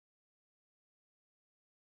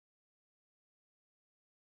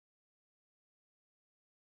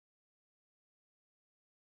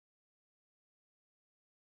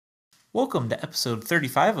Welcome to episode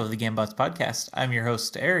 35 of the Gambots podcast. I'm your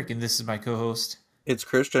host, Eric, and this is my co host. It's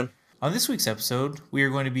Christian. On this week's episode, we are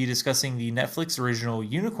going to be discussing the Netflix original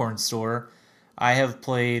Unicorn Store. I have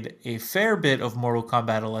played a fair bit of Mortal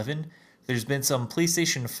Kombat 11. There's been some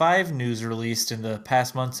PlayStation 5 news released in the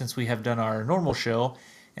past month since we have done our normal show,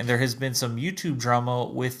 and there has been some YouTube drama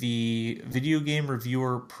with the video game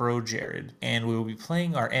reviewer proJared, and we will be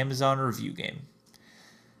playing our Amazon review game.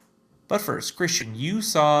 But first, Christian, you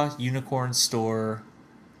saw Unicorn Store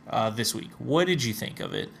this week. What did you think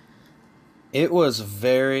of it? It was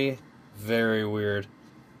very, very weird.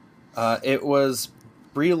 It was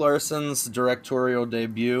Brie Larson's directorial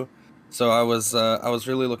debut, so I was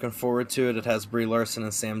really looking forward to it. It has Brie Larson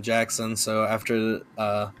and Sam Jackson. So after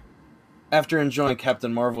enjoying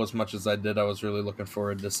Captain Marvel as much as I did, I was really looking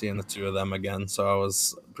forward to seeing the two of them again. So I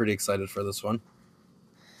was pretty excited for this one.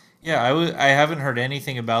 Yeah, I haven't heard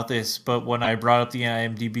anything about this, but when I brought up the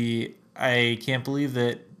IMDb, I can't believe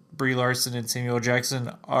that Brie Larson and Samuel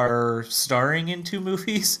Jackson are starring in two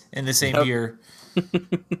movies in the same Yep. year.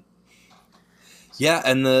 Yeah,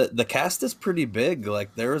 and the cast is pretty big.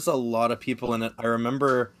 Like there's a lot of people in it. I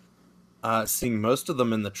remember seeing most of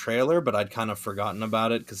them in the trailer, but I'd kind of forgotten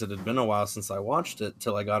about it because it had been a while since I watched it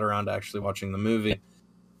till I got around to actually watching the movie.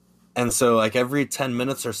 And so, like every 10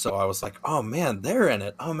 minutes or so, I was like, "Oh man, they're in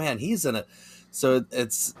it! Oh man, he's in it!" So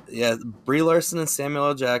it's yeah, Brie Larson and Samuel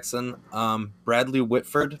L. Jackson. Bradley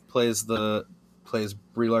Whitford plays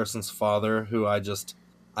Brie Larson's father, who I just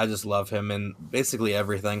love him in basically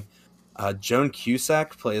everything. Joan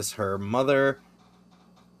Cusack plays her mother.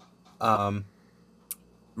 Um,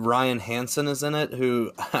 Ryan Hansen is in it,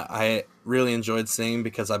 who I really enjoyed seeing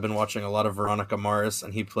because I've been watching a lot of Veronica Mars,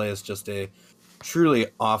 and he plays just a truly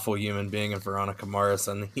awful human being in Veronica Mars,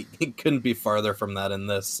 and he couldn't be farther from that in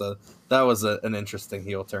this. So that was an interesting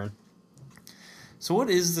heel turn. So, what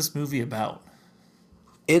is this movie about?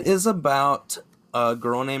 It is about a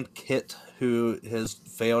girl named Kit who has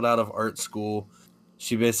failed out of art school.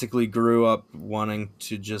 She basically grew up wanting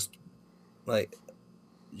to just like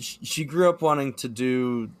she grew up wanting to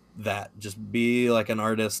do that, just be like an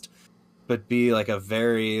artist, but be like a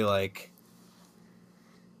very like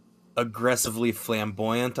aggressively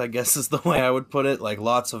flamboyant, I guess is the way I would put it. Like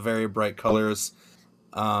lots of very bright colors.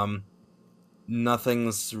 Um,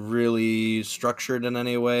 Nothing's really structured in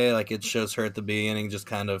any way. Like it shows her at the beginning just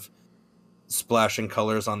kind of splashing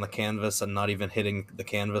colors on the canvas and not even hitting the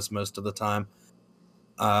canvas most of the time.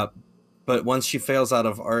 Uh, but once she fails out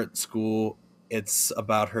of art school, it's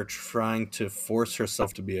about her trying to force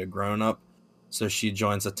herself to be a grown up. So she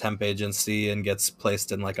joins a temp agency and gets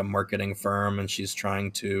placed in like a marketing firm, and she's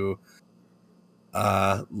trying to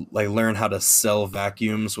like learn how to sell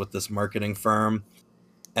vacuums with this marketing firm.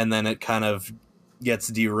 And then it kind of gets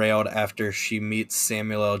derailed after she meets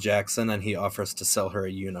Samuel L. Jackson, and he offers to sell her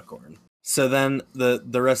a unicorn. So then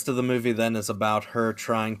the rest of the movie then is about her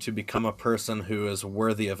trying to become a person who is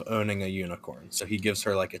worthy of owning a unicorn. So he gives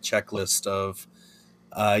her like a checklist of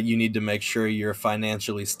you need to make sure you're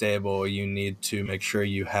financially stable. You need to make sure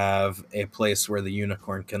you have a place where the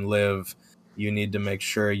unicorn can live. You need to make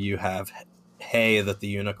sure you have hay that the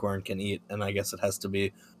unicorn can eat. And I guess it has to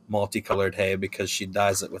be multicolored hay because she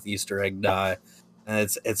dyes it with Easter egg dye. And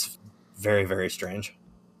it's very, very strange.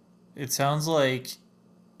 It sounds like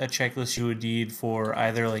a checklist you would need for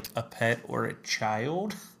either like a pet or a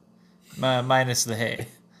child, minus the hay.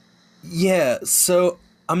 Yeah, so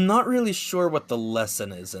I'm not really sure what the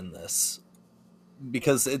lesson is in this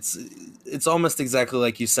because it's almost exactly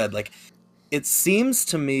like you said. Like it seems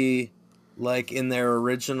to me like in their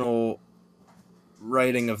original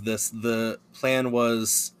writing of this, the plan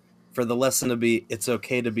was for the lesson to be it's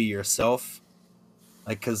okay to be yourself.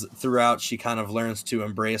 Like because throughout she kind of learns to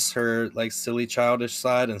embrace her like silly childish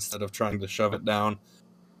side instead of trying to shove it down.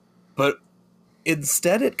 But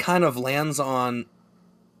instead, it kind of lands on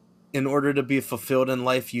in order to be fulfilled in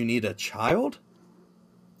life, you need a child.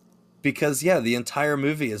 Because yeah, the entire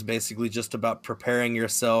movie is basically just about preparing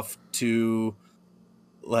yourself to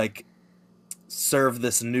like serve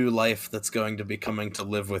this new life that's going to be coming to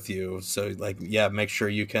live with you. So like yeah, make sure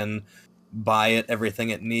you can buy it everything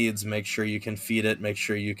it needs, make sure you can feed it, make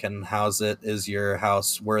sure you can house it. Is your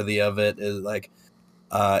house worthy of it? Is like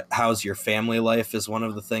how's your family life is one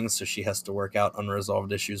of the things, so she has to work out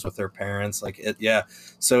unresolved issues with her parents. Like it yeah,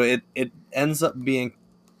 so it ends up being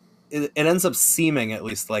it ends up seeming at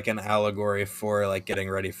least like an allegory for like getting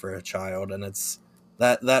ready for a child, and it's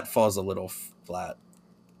that falls a little flat.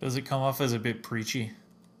 Does it come off as a bit preachy?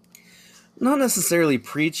 Not necessarily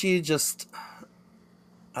preachy, just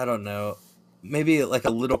I don't know, maybe like a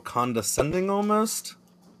little condescending almost.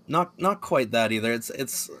 Not quite that either.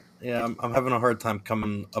 It's Yeah, I'm having a hard time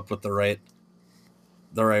coming up with the right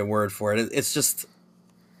word for it. It's just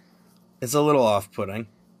it's a little off-putting.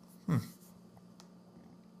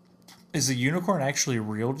 Is a unicorn actually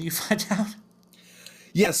real? Do you find out?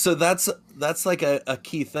 Yeah, so that's like a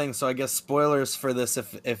key thing. So I guess spoilers for this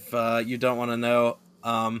if you don't want to know,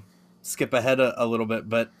 skip ahead a little bit.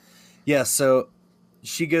 But yeah, so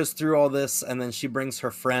she goes through all this and then she brings her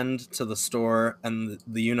friend to the store and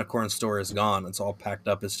the unicorn store is gone. It's all packed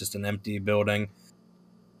up. It's just an empty building.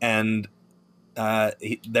 And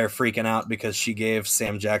they're freaking out because she gave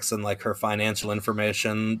Sam Jackson like her financial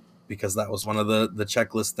information because that was one of the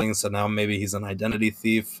checklist things. So now maybe he's an identity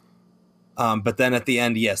thief. But then at the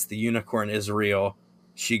end, yes, the unicorn is real.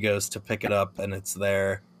 She goes to pick it up and it's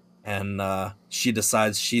there. And she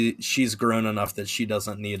decides she's grown enough that she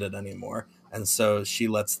doesn't need it anymore. And so she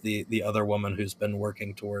lets the other woman who's been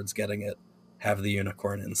working towards getting it have the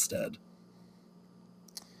unicorn instead.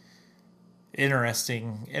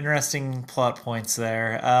 Interesting plot points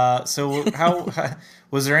there. So how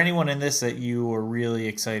was there anyone in this that you were really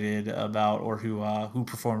excited about, or who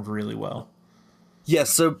performed really well? Yeah,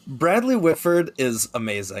 so Bradley Whitford is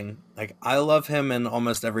amazing. Like I love him in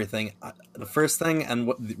almost everything. The first thing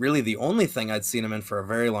and really the only thing I'd seen him in for a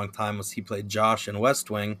very long time was he played Josh in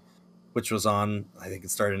West Wing, which was on I think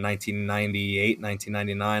it started in 1998,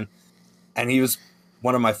 1999, and he was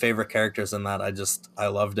one of my favorite characters in that. I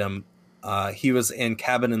loved him. He was in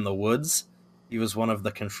Cabin in the Woods. He was one of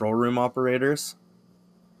the control room operators,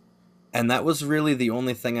 and that was really the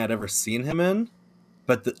only thing I'd ever seen him in.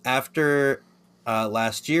 But after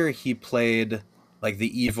last year, he played like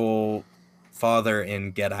the evil father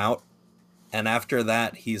in Get Out, and after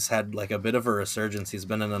that, he's had like a bit of a resurgence. He's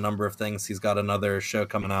been in a number of things. He's got another show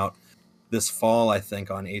coming out this fall, I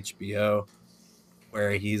think, on HBO,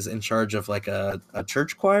 where he's in charge of like a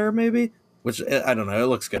church choir, maybe. Which I don't know. It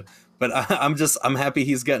looks good, but I'm happy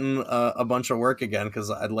he's getting a bunch of work again because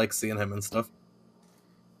I'd like seeing him and stuff.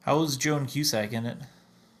 How was Joan Cusack in it?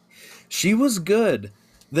 She was good.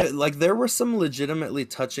 There were some legitimately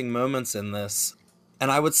touching moments in this, and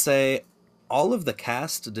I would say all of the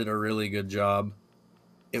cast did a really good job.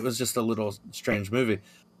 It was just a little strange movie,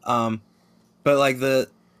 but like the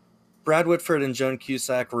Brad Whitford and Joan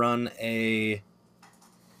Cusack run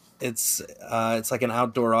it's like an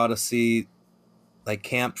outdoor odyssey like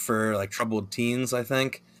camp for like troubled teens, I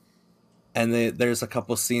think. And there's a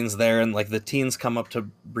couple scenes there and like the teens come up to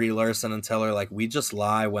Brie Larson and tell her like we just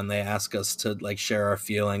lie when they ask us to like share our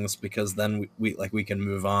feelings because then we can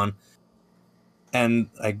move on. And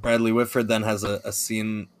like Bradley Whitford then has a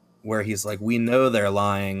scene where he's like, we know they're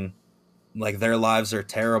lying, like their lives are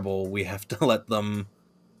terrible, we have to let them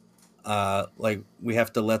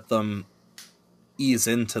ease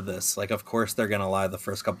into this. Like of course they're gonna lie the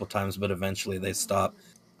first couple times, but eventually they stop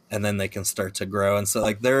and then they can start to grow. And so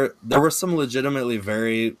like there were some legitimately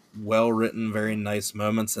very well written, very nice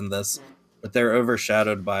moments in this, but they're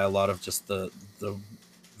overshadowed by a lot of just the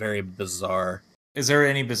very bizarre. Is there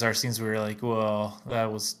any bizarre scenes where you're like, well,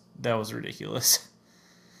 that was ridiculous?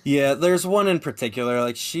 Yeah, there's one in particular.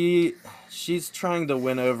 Like she's trying to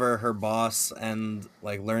win over her boss and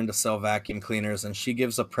like learn to sell vacuum cleaners, and she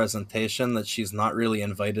gives a presentation that she's not really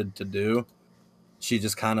invited to do. She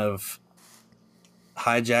just kind of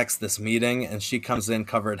hijacks this meeting, and she comes in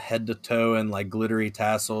covered head to toe in like glittery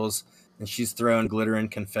tassels, and she's throwing glitter and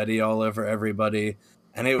confetti all over everybody.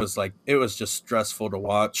 And it was just stressful to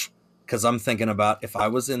watch because I'm thinking about if I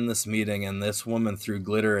was in this meeting and this woman threw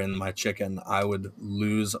glitter in my chicken, I would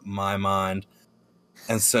lose my mind.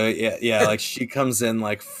 And so yeah, like she comes in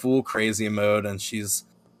like full crazy mode, and she's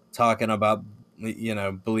talking about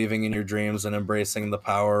believing in your dreams and embracing the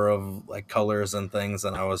power of like colors and things.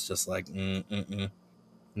 And I was just like, no,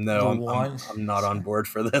 The I'm not on board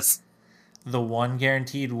for this. the one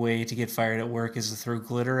guaranteed way to get fired at work is to throw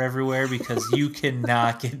glitter everywhere because you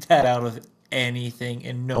cannot get that out of anything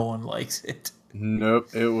and no one likes it. Nope,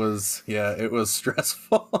 it was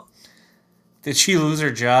stressful. Did she lose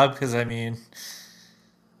her job? Because I mean,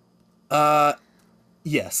 uh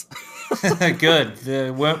yes. good.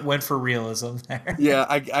 Went for realism there. Yeah,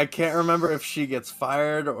 I can't remember if she gets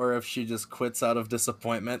fired or if she just quits out of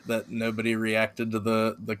disappointment that nobody reacted to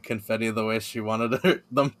the confetti the way she wanted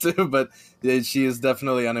them to, but yeah, she is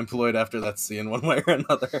definitely unemployed after that scene one way or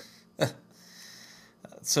another.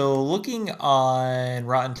 So looking on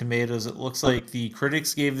Rotten Tomatoes, it looks like the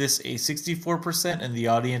critics gave this a 64% and the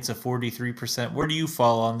audience a 43%. Where do you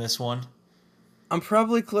fall on this one? I'm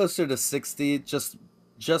probably closer to 60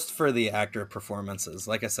 just for the actor performances.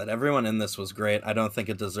 Like I said, everyone in this was great. I don't think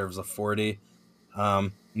it deserves a 40.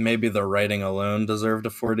 Maybe the writing alone deserved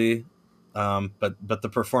a 40. But the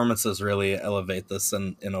performances really elevate this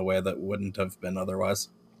in a way that wouldn't have been otherwise.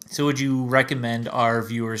 So would you recommend our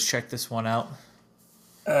viewers check this one out?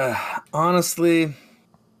 Honestly,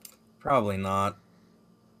 probably not.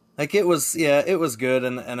 Like it was, yeah, it was good,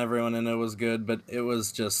 and everyone in it was good, but it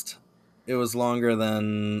was longer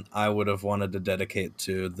than I would have wanted to dedicate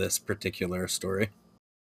to this particular story.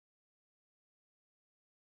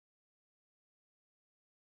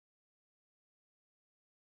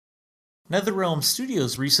 NetherRealm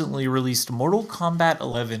Studios recently released Mortal Kombat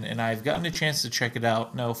 11, and I've gotten a chance to check it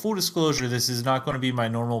out. Now, full disclosure, this is not going to be my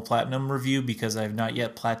normal Platinum review because I've not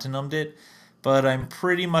yet Platinumed it, but I'm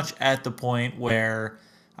pretty much at the point where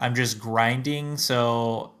I'm just grinding,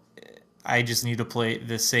 so I just need to play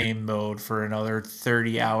the same mode for another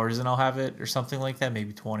 30 hours and I'll have it, or something like that,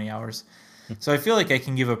 maybe 20 hours. So I feel like I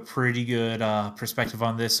can give a pretty good perspective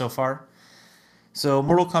on this so far. So,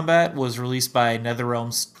 Mortal Kombat was released by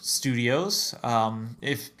NetherRealm Studios.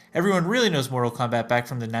 If everyone really knows Mortal Kombat back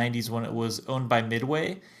from the 90s when it was owned by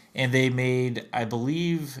Midway, and they made, I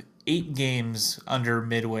believe, 8 games under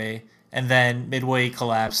Midway, and then Midway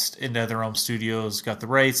collapsed, and NetherRealm Studios got the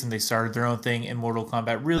rights, and they started their own thing, and Mortal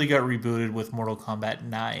Kombat really got rebooted with Mortal Kombat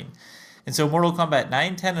 9. And so, Mortal Kombat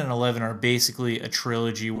 9, 10, and 11 are basically a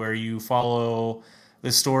trilogy where you follow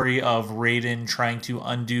the story of Raiden trying to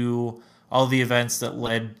undo all the events that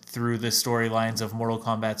led through the storylines of Mortal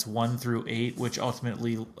Kombat's 1 through 8, which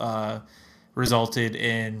ultimately resulted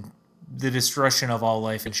in the destruction of all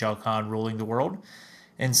life and Shao Kahn ruling the world.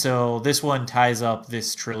 And so this one ties up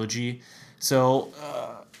this trilogy. So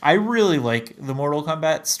I really like the Mortal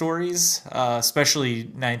Kombat stories, especially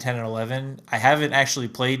 9, 10, and 11. I haven't actually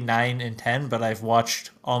played 9 and 10, but I've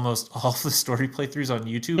watched almost all the story playthroughs on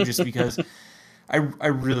YouTube just because I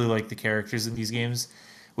really like the characters in these games,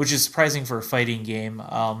 which is surprising for a fighting game.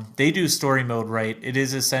 They do story mode right. It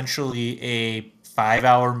is essentially a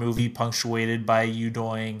 5-hour movie punctuated by you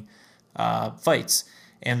doing fights.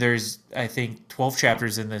 And there's, I think, 12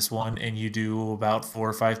 chapters in this one, and you do about 4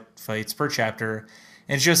 or 5 fights per chapter.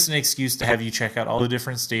 And it's just an excuse to have you check out all the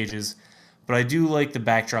different stages. But I do like the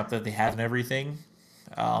backdrop that they have and everything.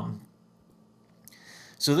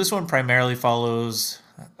 So this one primarily follows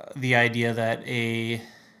the idea that a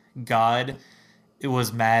god, it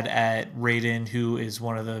was mad at Raiden, who is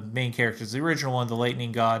one of the main characters, the original one, the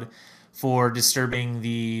lightning god, for disturbing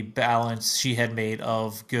the balance she had made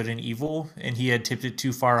of good and evil, and he had tipped it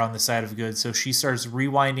too far on the side of good. So she starts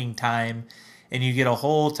rewinding time, and you get a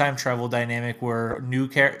whole time travel dynamic where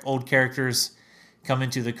old characters come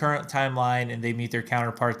into the current timeline and they meet their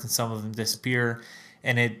counterparts, and some of them disappear.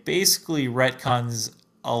 And it basically retcons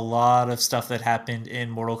a lot of stuff that happened in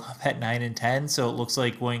Mortal Kombat 9 and 10. So it looks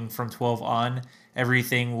like going from 12 on,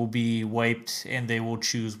 everything will be wiped and they will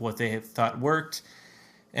choose what they thought worked,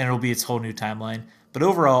 and it'll be its whole new timeline. But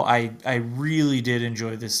overall, I really did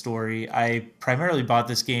enjoy this story. I primarily bought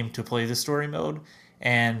this game to play the story mode,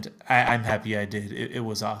 and I'm happy I did. It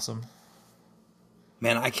was awesome.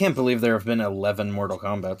 Man, I can't believe there have been 11 Mortal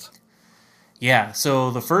Kombats. Yeah,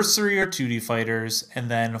 so the first 3 are 2D fighters, and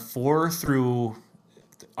then 4 through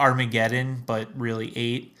Armageddon, but really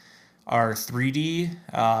 8 are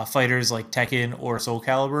 3D fighters like Tekken or Soul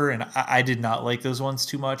Calibur, and I did not like those ones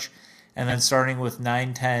too much. And then starting with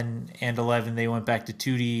 9, 10, and 11, they went back to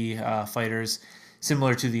 2D fighters,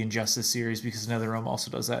 similar to the Injustice series, because NetherRealm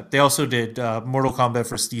also does that. They also did Mortal Kombat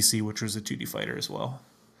vs. DC, which was a 2D fighter as well.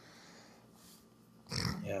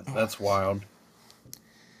 Yeah, that's wild.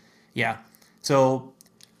 Yeah, so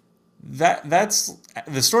that's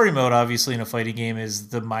the story mode. Obviously, in a fighting game, is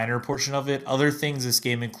the minor portion of it. Other things this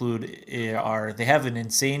game include are they have an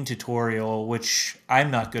insane tutorial, which I'm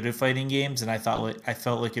not good at fighting games, and I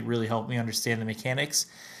felt like it really helped me understand the mechanics.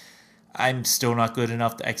 I'm still not good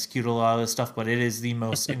enough to execute a lot of this stuff, but it is the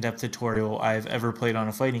most in-depth tutorial I've ever played on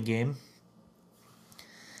a fighting game.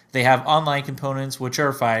 They have online components, which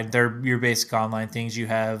are fine. They're your basic online things. You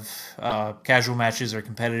have casual matches or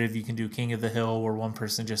competitive. You can do King of the Hill, where one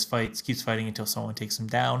person just keeps fighting until someone takes them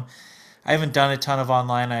down. I haven't done a ton of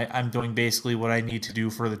online. I'm doing basically what I need to do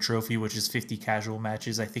for the trophy, which is 50 casual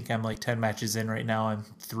matches. I think I'm like 10 matches in right now. I'm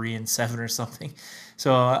 3-7 or something.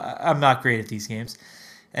 So I'm not great at these games.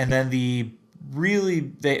 And then they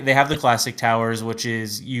have the classic towers, which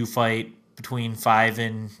is you fight between 5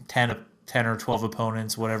 and 10 or 12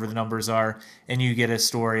 opponents, whatever the numbers are, and you get a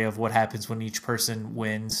story of what happens when each person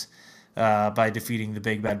wins by defeating the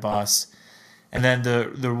big bad boss. And then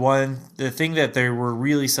the thing that they were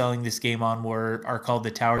really selling this game on are called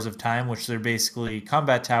the Towers of Time, which they're basically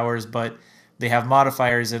combat towers, but they have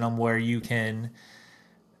modifiers in them where you can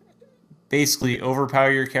basically overpower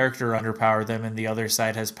your character or underpower them, and the other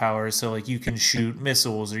side has powers. So like you can shoot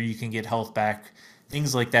missiles, or you can get health back,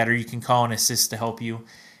 things like that, or you can call an assist to help you.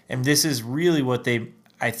 And this is really what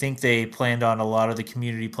I think they planned on a lot of the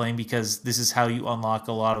community playing, because this is how you unlock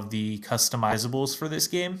a lot of the customizables for this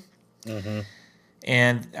game. Mm-hmm.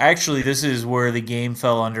 And actually, this is where the game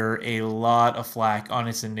fell under a lot of flack on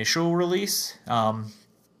its initial release.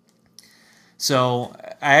 So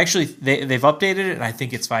I actually they've updated it, and I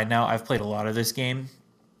think it's fine now. I've played a lot of this game.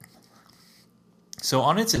 So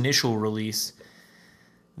on its initial release,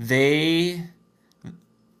 they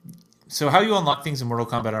so how you unlock things in Mortal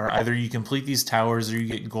Kombat are either you complete these towers or you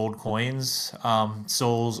get gold coins,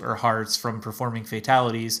 souls, or hearts from performing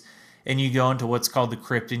fatalities, and you go into what's called the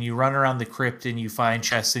crypt, and you run around the crypt and you find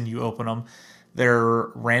chests and you open them. They're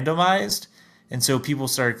randomized, and so people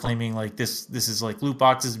started claiming like this is like loot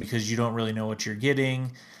boxes because you don't really know what you're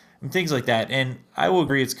getting and things like that. And I will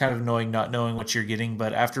agree it's kind of annoying not knowing what you're getting,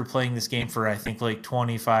 but after playing this game for I think like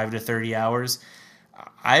 25 to 30 hours,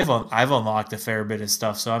 I've unlocked a fair bit of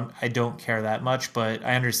stuff, so I don't care that much. But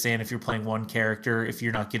I understand if you're playing one character, if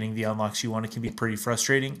you're not getting the unlocks you want, it can be pretty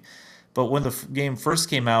frustrating. But when the game first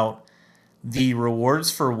came out, the rewards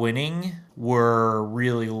for winning were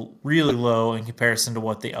really, really low in comparison to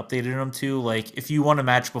what they updated them to. Like, if you won a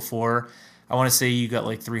match before, I want to say you got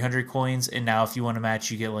like 300 coins, and now if you won a match,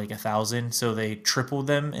 you get like 1,000. So they tripled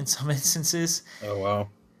them in some instances. Oh, wow.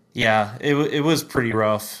 Yeah, it was pretty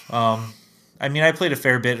rough. I mean, I played a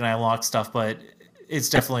fair bit and I unlocked stuff, but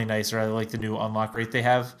it's definitely nicer. I like the new unlock rate they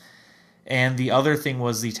have. And the other thing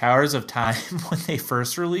was the Towers of Time, when they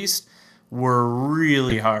first released, were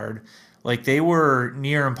really hard. Like, they were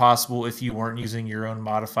near impossible if you weren't using your own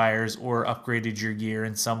modifiers or upgraded your gear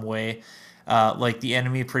in some way. Like, the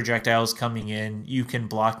enemy projectiles coming in, you can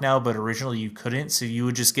block now, but originally you couldn't. So you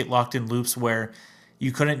would just get locked in loops where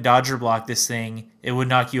you couldn't dodge or block this thing. It would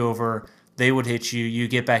knock you over. They would hit you. You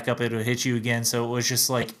get back up, it would hit you again. So it was just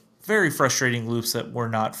like very frustrating loops that were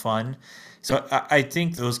not fun. So I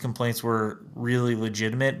think those complaints were really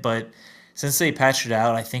legitimate, but since they patched it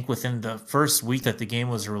out, I think within the first week that the game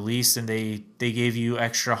was released and they gave you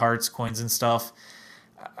extra hearts, coins, and stuff,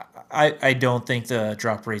 I don't think the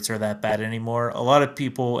drop rates are that bad anymore. A lot of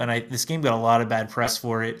people, and this game got a lot of bad press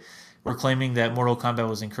for it, were claiming that Mortal Kombat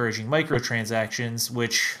was encouraging microtransactions,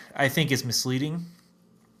 which I think is misleading.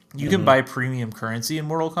 You can buy premium currency in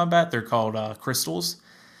Mortal Kombat. They're called crystals.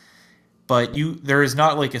 But there is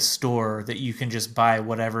not like a store that you can just buy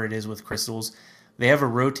whatever it is with crystals. They have a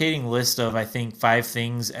rotating list of, I think, 5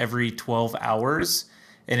 things every 12 hours.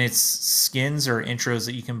 And it's skins or intros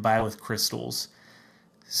that you can buy with crystals.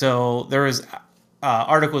 So there is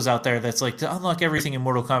articles out there that's like, to unlock everything in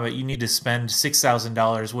Mortal Kombat, you need to spend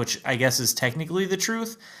 $6,000, which I guess is technically the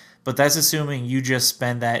truth. But that's assuming you just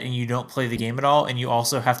spend that and you don't play the game at all, and you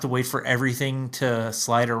also have to wait for everything to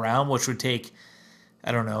slide around, which would take,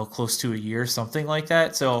 I don't know, close to a year, something like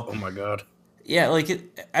that. So, oh my god, yeah, like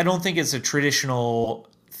I don't think it's a traditional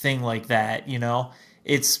thing like that.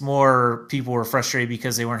 It's more people were frustrated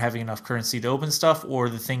because they weren't having enough currency to open stuff, or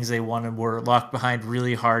the things they wanted were locked behind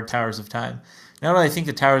really hard Towers of Time. Now that I think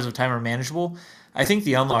the Towers of Time are manageable, I think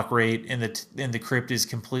the unlock rate in the crypt is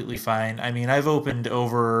completely fine. I mean, I've opened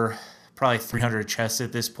over probably 300 chests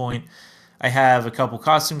at this point. I have a couple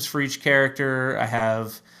costumes for each character. I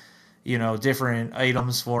have, different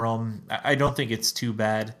items for them. I don't think it's too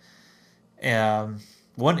bad.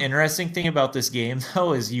 One interesting thing about this game,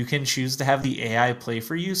 though, is you can choose to have the AI play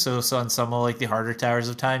for you. So on some of like the harder Towers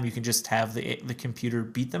of Time, you can just have the computer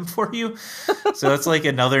beat them for you. So that's like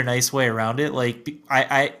another nice way around it. Like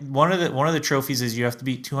one of the trophies is you have to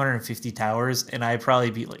beat 250 towers, and I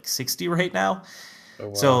probably beat like 60 right now. Oh,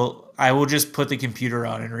 wow. So I will just put the computer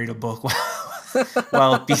on and read a book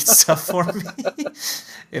while it beats stuff for me,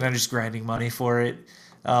 and I'm just grinding money for it.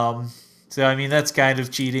 So I mean that's kind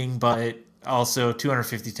of cheating, but also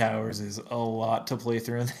 250 towers is a lot to play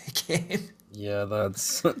through in the game. Yeah,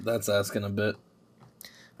 that's asking a bit.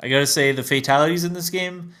 I gotta say, the fatalities in this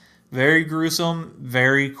game, very gruesome,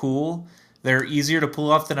 very cool. They're easier to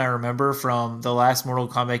pull off than I remember from the last Mortal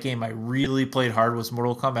Kombat game I really played hard was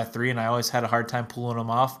Mortal Kombat 3, and I always had a hard time pulling them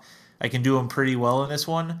off. I can do them pretty well in this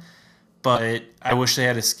one, but I wish they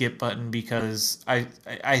had a skip button, because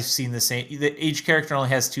I've seen the same. Each character only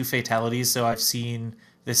has 2 fatalities, so I've seen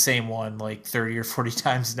the same one like 30 or 40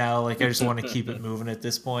 times now. Like, I just want to keep it moving at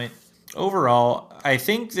this point. Overall, I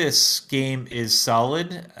think this game is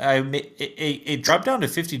solid. It dropped down to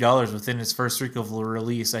 $50 within its first week of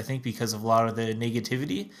release, I think because of a lot of the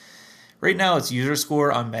negativity. Right now, its user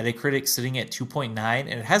score on Metacritic sitting at 2.9, and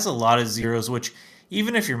it has a lot of zeros, which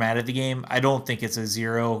even if you're mad at the game, I don't think it's a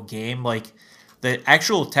zero game. Like the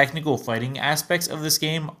actual technical fighting aspects of this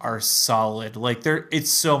game are solid. Like it's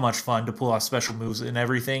so much fun to pull off special moves and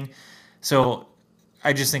everything. So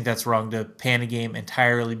I just think that's wrong to pan a game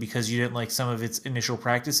entirely because you didn't like some of its initial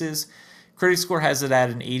practices. Critic score has it at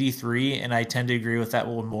an 83, and I tend to agree with that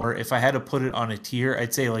one more. If I had to put it on a tier,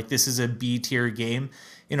 I'd say like this is a B tier game.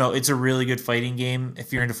 You know, it's a really good fighting game.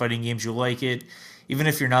 If you're into fighting games, you'll like it. Even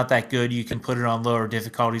if you're not that good, you can put it on lower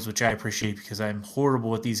difficulties, which I appreciate because I'm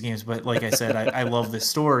horrible at these games. But like I said, I love the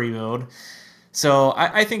story mode. So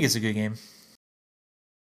I think it's a good game.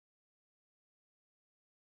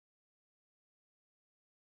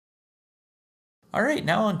 All right,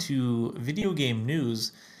 now on to video game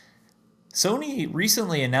news. Sony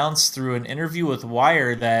recently announced through an interview with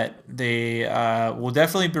Wire that they will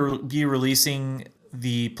definitely be releasing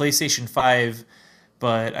the PlayStation 5,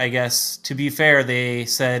 but I guess to be fair, they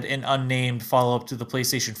said an unnamed follow up to the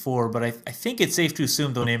PlayStation 4, but I think it's safe to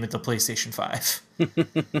assume they'll name it the PlayStation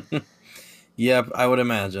 5. Yep, I would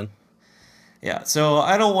imagine. Yeah, so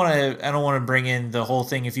I don't want to bring in the whole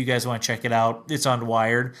thing. If you guys want to check it out, it's on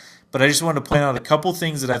Wired. But I just wanted to point out a couple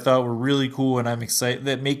things that I thought were really cool, and I'm excited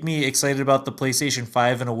that make me excited about the PlayStation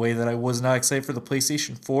 5 in a way that I was not excited for the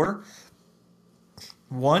PlayStation 4.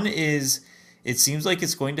 One is it seems like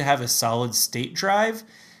it's going to have a solid state drive.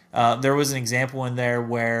 There was an example in there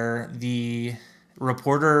where the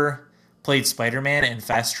reporter played Spider-Man and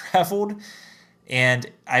fast traveled, and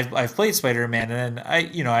I've played Spider-Man, and I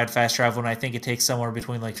had fast travel, and I think it takes somewhere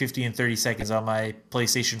between like 50 and 30 seconds on my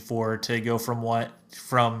PlayStation 4 to go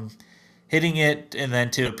from hitting it and then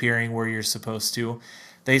to appearing where you're supposed to.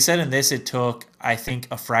 They said in this it took I think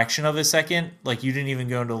a fraction of a second. Like you didn't even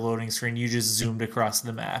go into a loading screen, you just zoomed across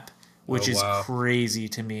the map, Oh which is wow. crazy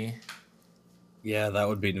to me. Yeah, that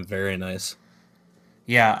would be very nice.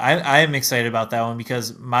 Yeah, I am excited about that one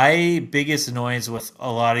because my biggest annoyance with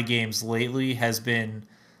a lot of games lately has been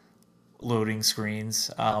loading screens.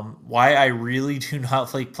 Why I really do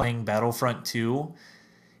not like playing Battlefront 2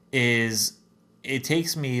 is it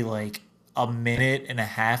takes me like a minute and a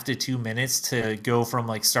half to 2 minutes to go from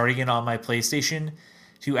like starting it on my PlayStation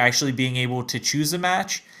to actually being able to choose a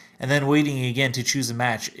match and then waiting again to choose a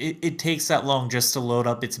match. It takes that long just to load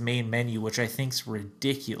up its main menu, which I think's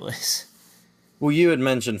ridiculous. Well, you had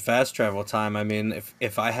mentioned fast travel time. I mean,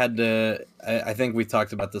 if I had to, I think we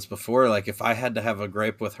talked about this before. Like, if I had to have a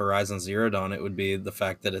gripe with Horizon Zero Dawn, it would be the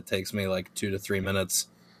fact that it takes me like 2 to 3 minutes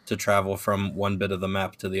to travel from one bit of the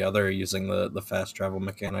map to the other using the fast travel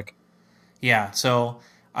mechanic. Yeah, so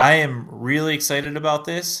I am really excited about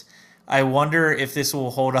this. I wonder if this will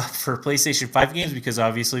hold up for PlayStation 5 games because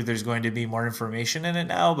obviously there's going to be more information in it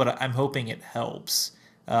now, but I'm hoping it helps.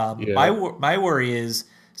 Yeah. My worry is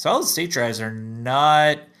solid state drives are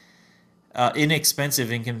not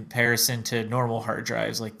inexpensive in comparison to normal hard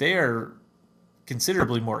drives. Like they are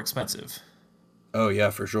considerably more expensive. Oh yeah,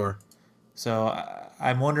 for sure. So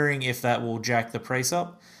I'm wondering if that will jack the price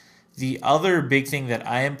up. The other big thing that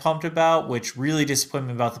I am pumped about, which really disappointed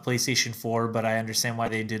me about the PlayStation 4, but I understand why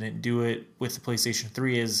they didn't do it with the PlayStation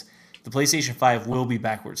 3, is the PlayStation 5 will be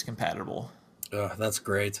backwards compatible. Oh, that's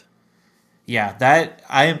great. Yeah, that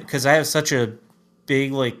I am because I have such a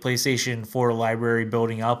big like PlayStation 4 library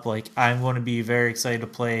building up. Like I'm going to be very excited to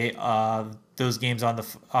play those games on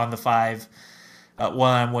the 5 while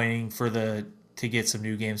I'm waiting for the to get some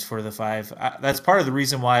new games for the 5. That's part of the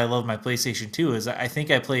reason why I love my PlayStation 2 is I think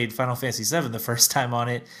I played Final Fantasy 7 the first time on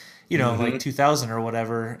it, like Hmm. 2000 or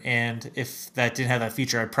whatever, and if that didn't have that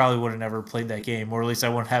feature, I probably would have never played that game, or at least I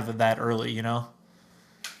wouldn't have it that early.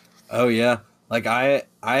 Oh yeah. Like I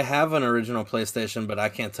have an original PlayStation, but I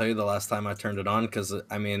can't tell you the last time I turned it on because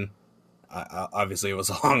I mean, obviously it was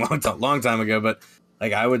a long time ago. But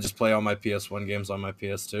like I would just play all my PS1 games on my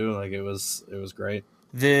PS2. Like it was great.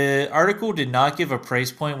 The article did not give a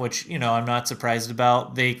price point, which, I'm not surprised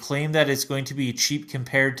about. They claim that it's going to be cheap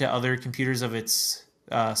compared to other computers of its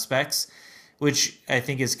specs, which I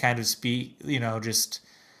think is kind of just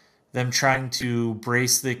them trying to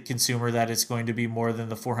brace the consumer that it's going to be more than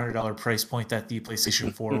the $400 price point that the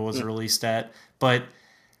PlayStation 4 was released at. But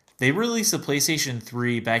they released the PlayStation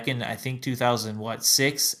 3 back in I think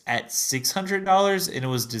 2006 at $600, and it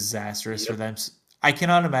was disastrous for Yep. them. I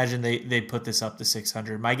cannot imagine they put this up to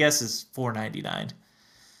 600. My guess is 499.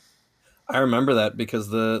 I remember that because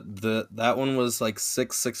the that one was like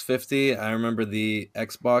 650. I remember the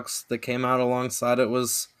Xbox that came out alongside it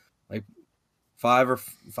was like five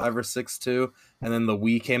or six too, and then the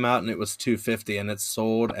Wii came out and it was 250, and it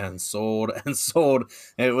sold and sold and sold.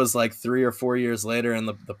 And it was like 3 or 4 years later, and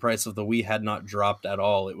the price of the Wii had not dropped at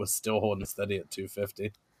all. It was still holding steady at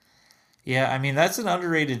 250. Yeah, I mean that's an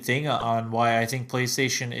underrated thing on why I think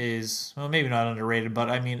PlayStation is, well, maybe not underrated, but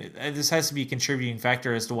I mean this has to be a contributing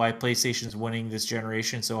factor as to why PlayStation's winning this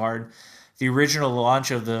generation so hard. The original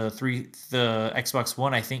launch of the Xbox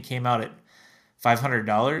One I think came out at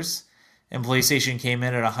 $500, and PlayStation came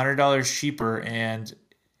in at $100 cheaper. And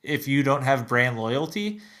if you don't have brand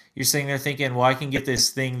loyalty, you're sitting there thinking, well, I can get this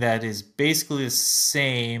thing that is basically the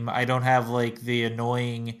same. I don't have like the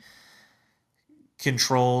annoying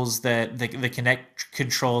controls that the Kinect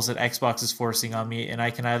controls that Xbox is forcing on me, and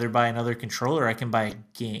I can either buy another controller or I can buy a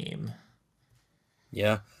game.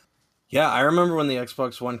 Yeah. Yeah, I remember when the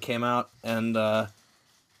Xbox One came out, and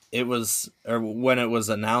it was, or when it was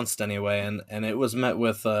announced anyway, and it was met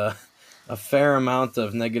with a fair amount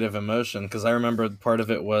of negative emotion, because I remember part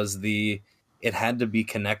of it was it had to be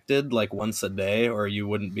connected like once a day, or you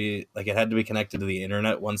wouldn't be like, it had to be connected to the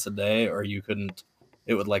internet once a day, or you couldn't.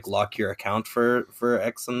 It would like lock your account for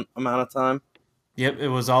X amount of time. Yep,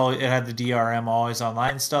 it had the DRM always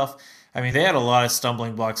online stuff. I mean, they had a lot of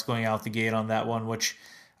stumbling blocks going out the gate on that one, which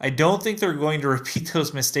I don't think they're going to repeat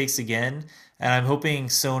those mistakes again. And I'm hoping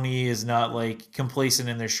Sony is not like complacent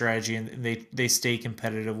in their strategy and they stay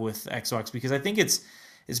competitive with Xbox, because I think it's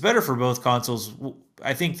better for both consoles.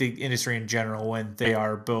 I think the industry in general, when they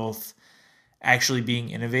are both actually being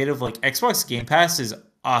innovative. Like Xbox Game Pass is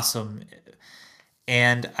awesome,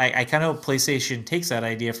 and I kind of hope PlayStation takes that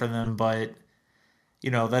idea from them, but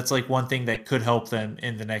that's like one thing that could help them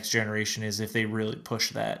in the next generation is if they really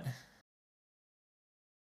push that.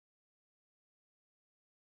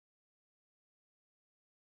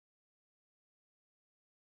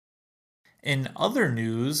 In other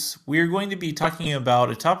news, we're going to be talking about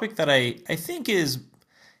a topic that I think is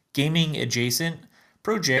gaming adjacent.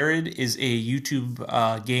 proJared is a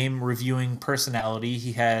YouTube game reviewing personality.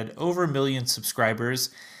 He had over 1 million subscribers.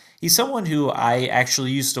 He's someone who I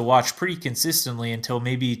actually used to watch pretty consistently until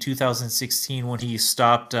maybe 2016 when he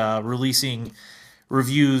stopped releasing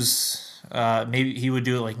reviews. Maybe he would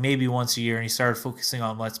do it like maybe once a year, and he started focusing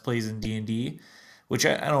on Let's Plays in D&D, which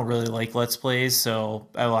I don't really like Let's Plays, so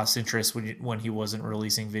I lost interest when he wasn't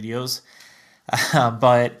releasing videos.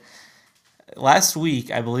 But last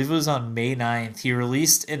week, I believe it was on May 9th, he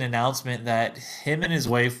released an announcement that him and his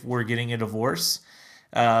wife were getting a divorce,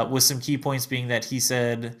 with some key points being that he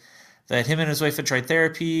said that him and his wife had tried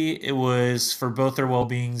therapy. It was for both their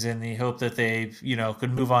well-beings and the hope that they,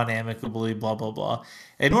 could move on amicably, blah, blah, blah.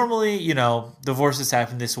 And normally, divorces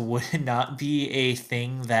happen. This would not be a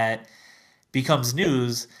thing that becomes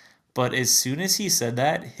news. But as soon as he said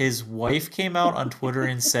that, his wife came out on Twitter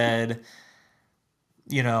and said,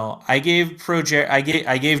 I gave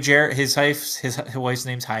Jared, his wife's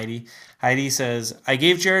name's Heidi. Heidi says, I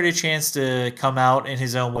gave Jared a chance to come out in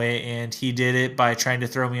his own way, and he did it by trying to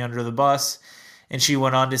throw me under the bus. And she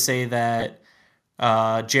went on to say that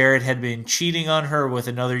Jared had been cheating on her with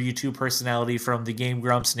another YouTube personality from the Game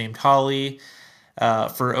Grumps named Holly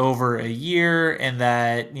for over a year, and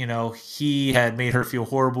that he had made her feel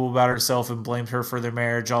horrible about herself and blamed her for their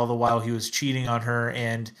marriage, all the while he was cheating on her,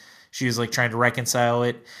 and she was like trying to reconcile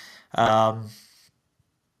it. Um,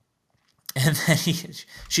 and then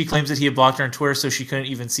she claims that he had blocked her on Twitter, so she couldn't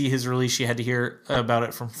even see his release. She had to hear about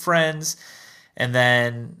it from friends. And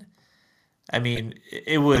then, I mean,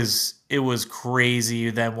 it was crazy.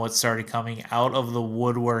 Then what started coming out of the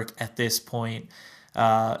woodwork at this point.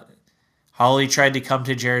 Uh, Holly tried to come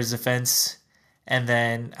to Jared's defense, and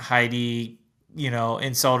then Heidi,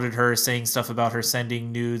 insulted her, saying stuff about her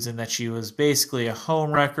sending nudes and that she was basically a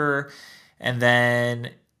home wrecker. And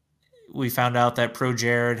then we found out that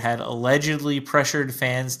proJared had allegedly pressured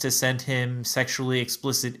fans to send him sexually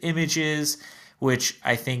explicit images, which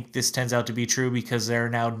I think this turns out to be true because there are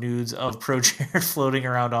now nudes of proJared floating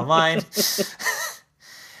around online.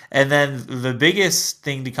 And then the biggest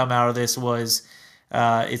thing to come out of this was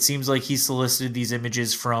it seems like he solicited these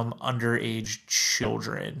images from underage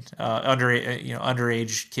children,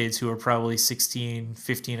 underage kids who are probably 16,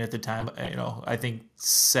 15 at the time. I think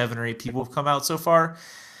 7 or 8 people have come out so far.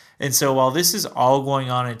 And so while this is all going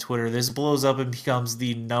on in Twitter, this blows up and becomes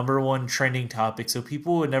the #1 trending topic. So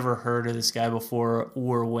people who had never heard of this guy before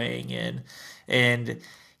were weighing in. And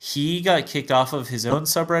he got kicked off of his own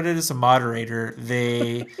subreddit as a moderator.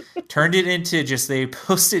 They turned it into they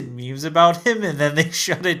posted memes about him, and then they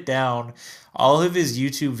shut it down. All of his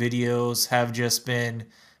YouTube videos have just been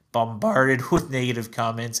bombarded with negative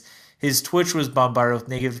comments. His Twitch was bombarded with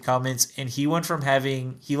negative comments, and he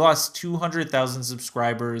lost 200,000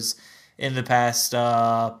 subscribers in the past,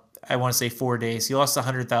 I want to say 4 days. He lost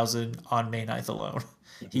 100,000 on May 9th alone. Oh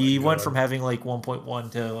my He went from god. having like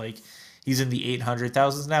 1.1 to he's in the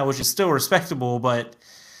 800,000s now, which is still respectable, but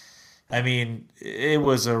I mean, it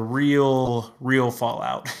was a real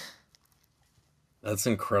fallout. That's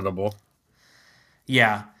incredible.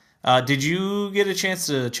 Yeah. Did you get a chance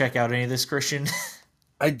to check out any of this, Christian?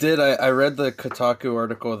 I did. I read the Kotaku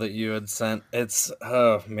article that you had sent. It's,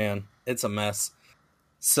 oh man, it's a mess.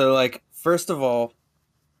 So, like, first of all,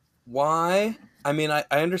 why? I mean, I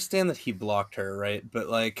understand that he blocked her, right? But,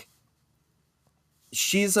 like,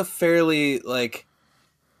 she's a fairly, like,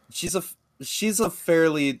 she's a, she's a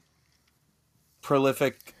fairly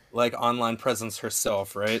prolific, like, online presence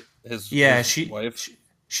herself, right? Yeah, His wife.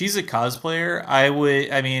 she's a cosplayer.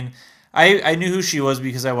 I mean, I knew who she was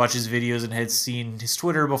because I watched his videos and had seen his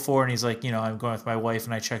Twitter before, and he's like, I'm going with my wife,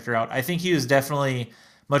 and I checked her out. I think he was definitely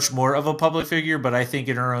much more of a public figure, but I think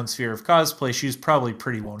in her own sphere of cosplay, she was probably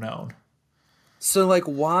pretty well known. So, like,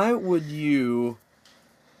 why would you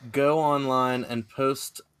go online and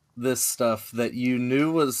post this stuff that you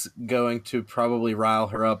knew was going to probably rile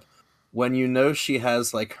her up when you know she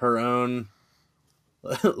has like her own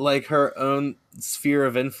like her own sphere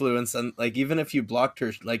of influence, and like even if you blocked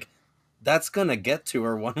her, like that's gonna get to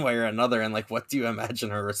her one way or another, and like what do you imagine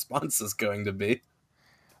her response is going to be?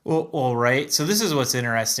 Well, right. So this is what's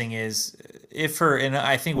interesting is if her, and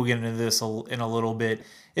I think we'll get into this in a little bit.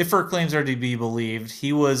 If her claims are to be believed,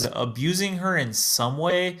 he was abusing her in some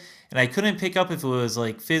way, and I couldn't pick up if it was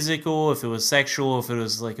like physical, if it was sexual, if it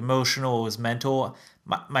was like emotional, it was mental.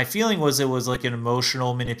 My feeling was it was like an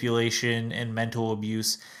emotional manipulation and mental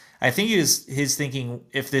abuse. I think his thinking,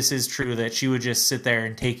 if this is true, that she would just sit there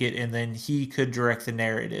and take it, and then he could direct the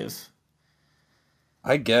narrative.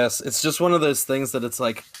 I guess it's just one of those things that it's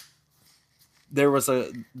like there was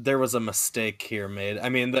a mistake here made. I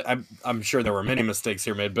mean, I'm sure there were many mistakes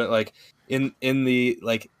here made, but like in the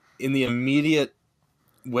like in the immediate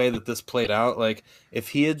way that this played out, like if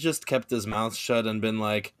he had just kept his mouth shut and been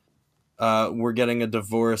like, we're getting a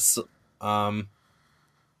divorce, um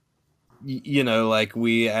like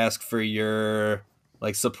we ask for your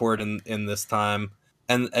like support in this time,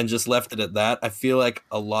 and just left it at that, I feel like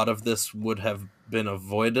a lot of this would have been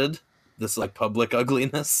avoided, this like public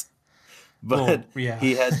ugliness. But Well, yeah.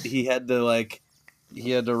 he had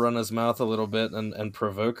to run his mouth a little bit and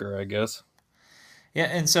provoke her, I guess. Yeah,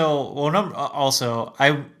 and so also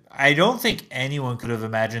I don't think anyone could have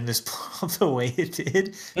imagined this blow up the way it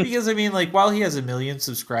did because I mean like while he has a million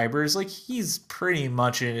subscribers, like he's pretty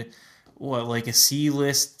much a what like a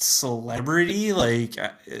C-list celebrity. Like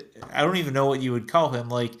I don't even know what you would call him.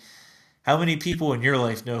 Like how many people in your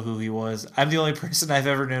life know who he was? I'm the only person I've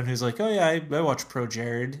ever known who's like, oh yeah, I watch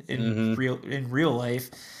proJared Hmm. in real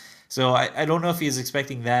life. So I don't know if he's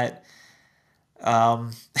expecting that.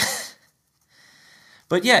 Um,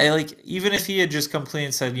 But yeah, like even if he had just come clean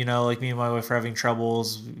and said, like me and my wife are having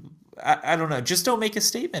troubles, I don't know, just don't make a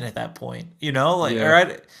statement at that point, like all Yeah.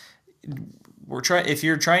 right, we're trying if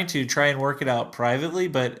you're trying to try and work it out privately,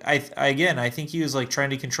 but again, I think he was like trying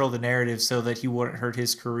to control the narrative so that he wouldn't hurt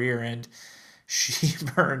his career, and she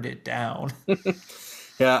burned it down.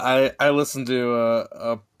 Yeah, I listen to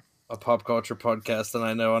a pop culture podcast, and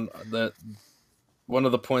I know that one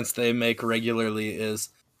of the points they make regularly is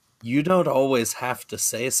you don't always have to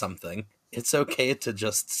say something. It's okay to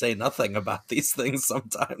just say nothing about these things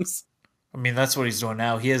sometimes. I mean, that's what he's doing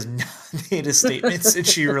now. He has not made a statement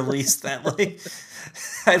since she released that. Like,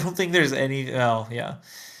 I don't think there's any. Oh, yeah.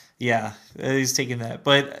 Yeah, he's taking that.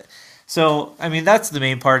 But so, I mean, that's the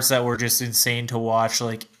main parts that were just insane to watch.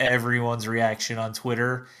 Like everyone's reaction on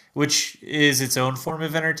Twitter, which is its own form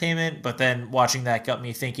of entertainment. But then watching that got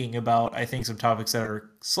me thinking about, I think, some topics that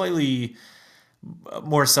are slightly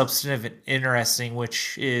more substantive and interesting,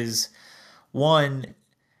 which is one,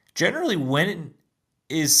 generally, when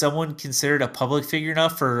is someone considered a public figure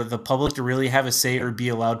enough for the public to really have a say or be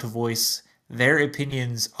allowed to voice their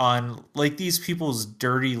opinions on like these people's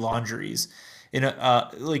dirty laundries in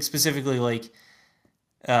like specifically like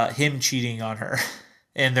him cheating on her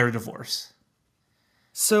and their divorce.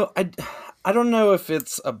 So I don't know if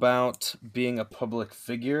it's about being a public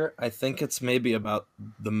figure. I think it's maybe about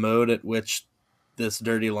the mode at which this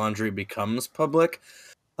dirty laundry becomes public.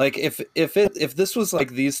 Like if this was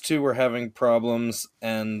like these two were having problems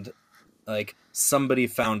and like somebody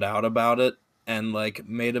found out about it and like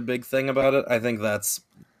made a big thing about it, I think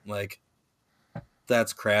like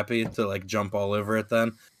that's crappy to like jump all over it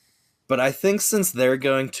then. But I think since they're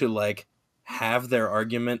going to like have their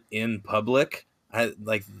argument in public, I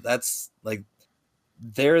like that's like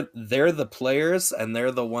they're the players and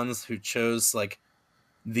they're the ones who chose like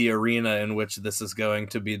the arena in which this is going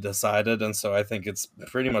to be decided, and so I think it's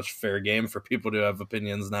pretty much fair game for people to have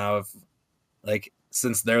opinions now, if like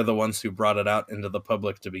since they're the ones who brought it out into the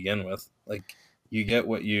public to begin with. Like you get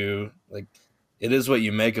what you like. It is what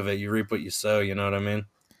you make of it. You reap what you sow. You know what I mean?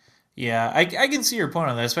 Yeah, I can see your point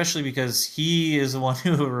on that, especially because he is the one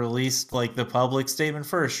who released like the public statement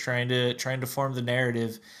first, trying to form the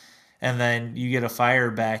narrative, and then you get a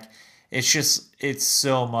fire back. It's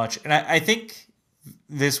so much, and I think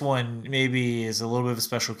this one maybe is a little bit of a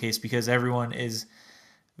special case because everyone is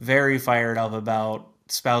very fired up about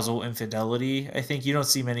spousal infidelity. I think you don't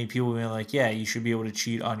see many people being like, yeah, you should be able to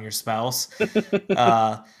cheat on your spouse.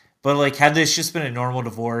 Uh, but like, had this just been a normal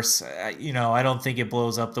divorce, I don't think it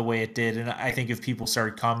blows up the way it did. And I think if people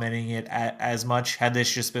started commenting it as much, had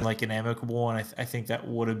this just been like an amicable one, I think that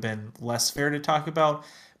would have been less fair to talk about.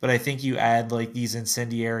 But I think you add like these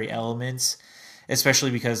incendiary elements,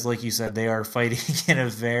 especially because, like you said, they are fighting in a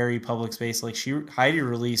very public space. Like Heidi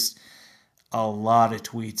released a lot of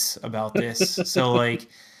tweets about this. So like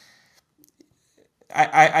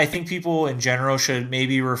I think people in general should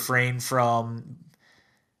maybe refrain from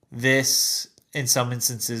this in some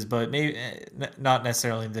instances, but maybe not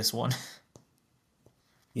necessarily in this one.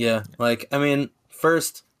 Yeah. Like, I mean,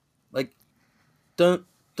 first, like, don't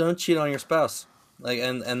don't cheat on your spouse. Like,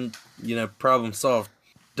 and problem solved.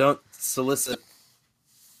 Don't solicit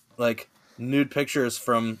like nude pictures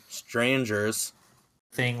from strangers.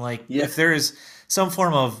 Thing like Yeah. if there is some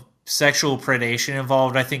form of sexual predation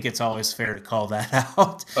involved, I think it's always fair to call that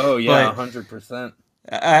out. Oh yeah, But 100%.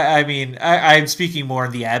 I mean, I'm speaking more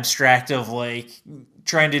in the abstract of like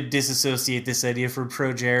trying to disassociate this idea from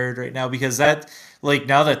proJared right now because that, like,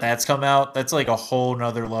 now that that's come out, that's like a whole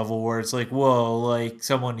nother level where it's like, whoa, like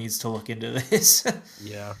someone needs to look into this.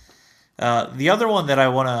 Yeah. The other one that I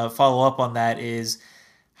want to follow up on that is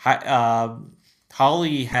uh,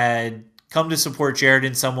 Holly had come to support Jared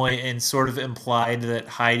in some way and sort of implied that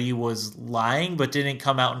Heidi was lying, but didn't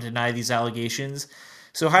come out and deny these allegations.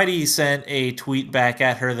 So Heidi sent a tweet back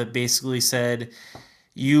at her that basically said,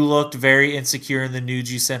 "You looked very insecure in the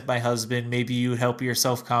nudes you sent my husband. Maybe you would help your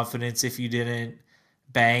self confidence if you didn't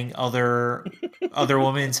bang other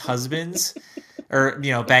women's husbands, or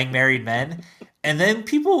bang married men." And then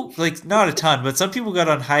people, like, not a ton, but some people got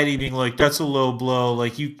on Heidi being like, "That's a low blow.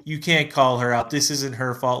 Like, you can't call her out. This isn't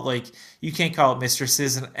her fault. Like, you can't call it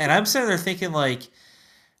mistresses." And I'm sitting there thinking, like,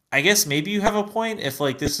 I guess maybe you have a point if,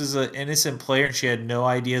 like, this is an innocent player and she had no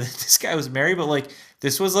idea that this guy was married, but, like,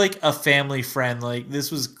 this was, like, a family friend. Like,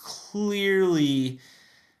 this was clearly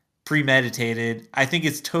premeditated. I think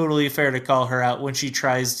it's totally fair to call her out when she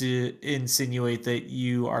tries to insinuate that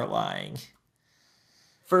you are lying.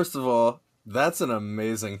 First of all, that's an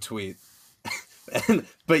amazing tweet.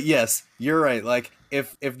 But yes, you're right. Like,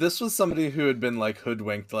 if this was somebody who had been like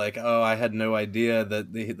hoodwinked, like, oh, I had no idea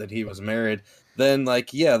that he was married, then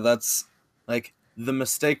like, yeah, that's like the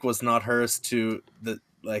mistake was not hers to the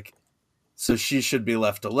like, so she should be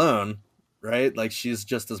left alone, right? Like, she's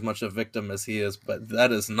just as much a victim as he is, but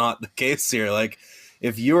that is not the case here. Like,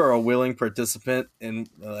 if you are a willing participant in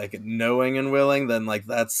like knowing and willing, then like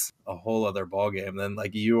that's a whole other ballgame. Then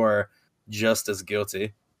like you are just as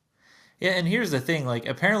guilty. Yeah, and here's the thing: like,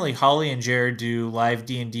 apparently Holly and Jared do live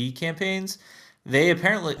D&D campaigns. They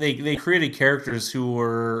apparently they created characters who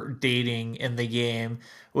were dating in the game,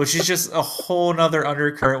 which is just a whole nother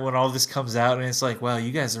undercurrent when all this comes out, and it's like, wow,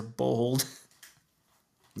 you guys are bold.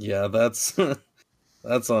 Yeah, that's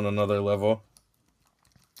that's on another level.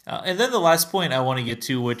 And then the last point I want to get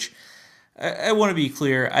to, which I want to be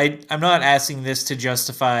clear, I'm not asking this to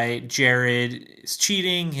justify Jared's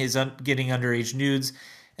cheating, his getting underage nudes,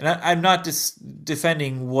 and I'm not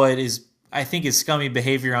defending what is I think is scummy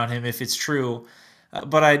behavior on him if it's true.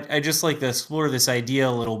 But I just like to explore this idea a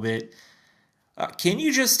little bit. Can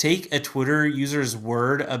you just take a Twitter user's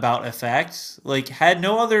word about a fact? Like, had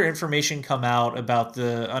no other information come out about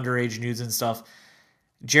the underage nudes and stuff,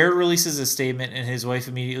 Jared releases a statement and his wife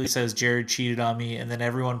immediately says Jared cheated on me, and then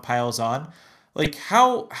everyone piles on. Like,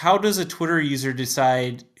 how does a Twitter user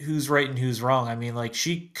decide who's right and who's wrong? I mean, like,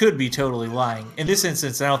 she could be totally lying. In this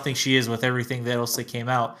instance, I don't think she is with everything that else that came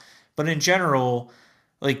out. But in general,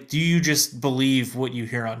 like, do you just believe what you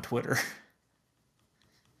hear on Twitter?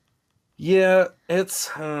 Yeah,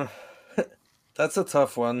 it's that's a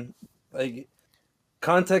tough one. Like,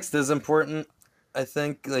 context is important. I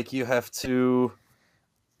think like you have to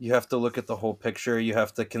look at the whole picture. You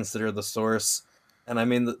have to consider the source. And I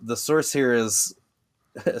mean the source here is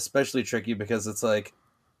especially tricky because it's like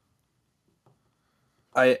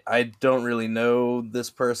I don't really know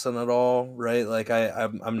this person at all, right? Like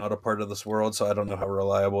I'm not a part of this world, so I don't know how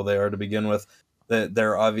reliable they are to begin with. That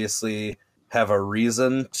they're obviously have a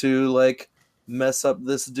reason to like mess up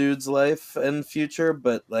this dude's life and future,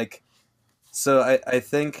 but like so I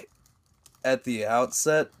think at the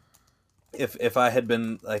outset if I had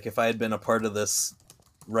been a part of this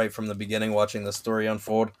right from the beginning, watching the story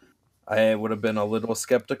unfold, I would have been a little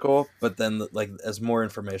skeptical. But then, like, as more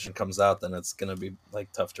information comes out, then it's gonna be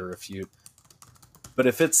like tough to refute. But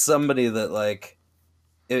if it's somebody that like,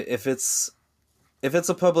 if it's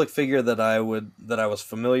a public figure that I was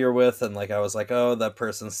familiar with, and like I was like, oh, that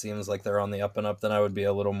person seems like they're on the up and up, then I would be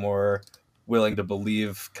a little more willing to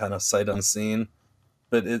believe, kind of sight unseen.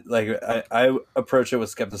 But it like I approach it with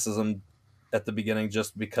skepticism at the beginning,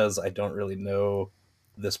 just because I don't really know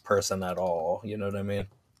this person at all. You know what I mean?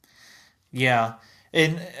 Yeah.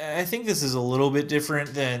 And I think this is a little bit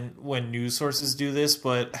different than when news sources do this,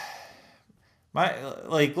 but my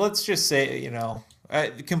like let's just say,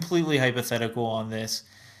 completely hypothetical on this.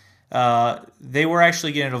 They were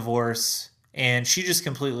actually getting a divorce, and she just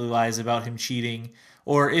completely lies about him cheating.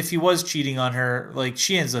 Or if he was cheating on her, like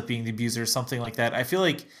she ends up being the abuser or something like that. I feel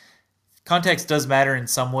like context does matter in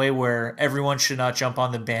some way where everyone should not jump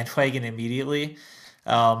on the bandwagon immediately.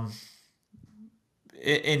 Um,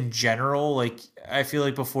 in general, like I feel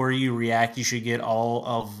like before you react, you should get all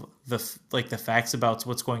of the facts about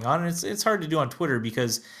what's going on. And it's hard to do on Twitter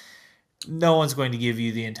because no one's going to give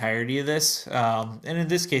you the entirety of this. And in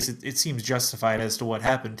this case, it seems justified as to what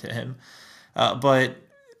happened to him. But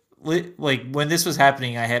like when this was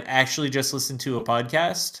happening, I had actually just listened to a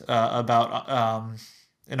podcast about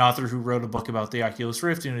an author who wrote a book about the Oculus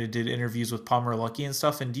Rift and who did interviews with Palmer Luckey and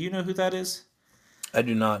stuff. And do you know who that is? I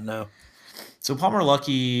do not know. So Palmer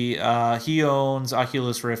Luckey, he owns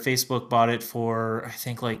Oculus Rift. Facebook bought it for I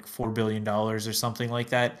think like $4 billion or something like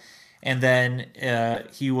that. And then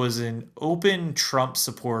he was an open Trump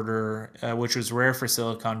supporter, which was rare for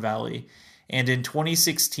Silicon Valley. And in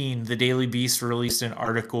 2016, the Daily Beast released an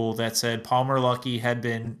article that said Palmer Luckey had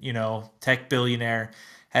been, tech billionaire,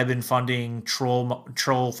 had been funding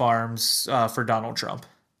troll farms for Donald Trump.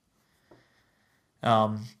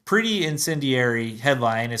 Pretty incendiary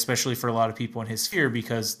headline, especially for a lot of people in his sphere,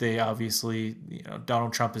 because they obviously,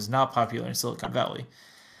 Donald Trump is not popular in Silicon Valley.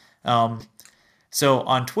 Um, so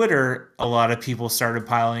on Twitter, a lot of people started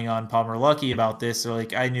piling on Palmer Luckey about this. They're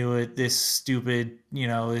like, I knew it. This stupid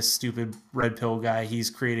red pill guy, he's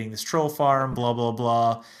creating this troll farm, blah, blah,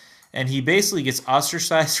 blah. And he basically gets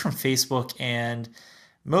ostracized from Facebook and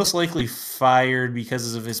most likely fired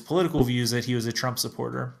because of his political views that he was a Trump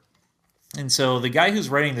supporter. And so the guy who's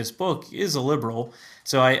writing this book is a liberal.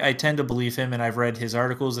 So I tend to believe him, and I've read his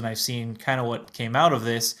articles and I've seen kind of what came out of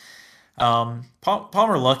this. Palmer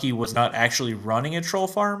Luckey was not actually running a troll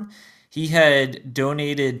farm. He had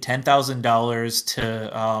donated $10,000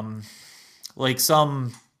 to like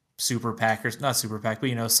some super PAC, or not super PAC,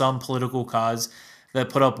 but some political cause that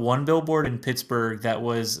put up one billboard in Pittsburgh that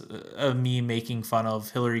was a meme making fun of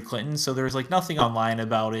Hillary Clinton. So there was like nothing online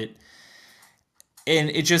about it.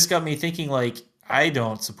 And it just got me thinking, like, I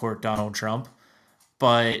don't support Donald Trump,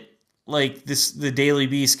 but like the Daily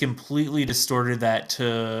Beast completely distorted that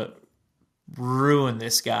to ruin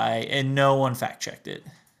this guy, and no one fact checked it.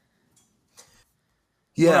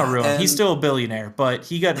 Well, not Yeah, ruin. He's and still a billionaire, but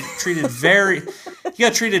he got treated very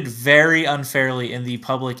unfairly in the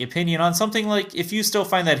public opinion on something like, if you still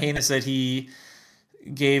find that heinous that he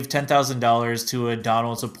gave $10,000 to a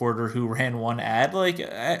Donald supporter who ran one ad, like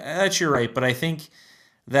that's your right. But I think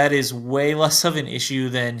that is way less of an issue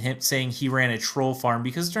than him saying he ran a troll farm,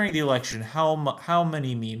 because during the election, how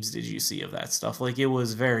many memes did you see of that stuff? Like it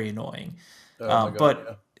was very annoying. oh my god, yeah.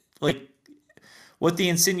 But like what they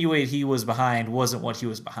insinuate he was behind wasn't what he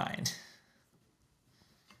was behind.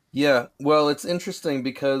 Yeah, well, it's interesting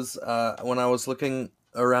because when I was looking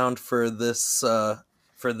around for this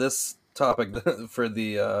topic for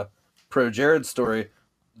the proJared story,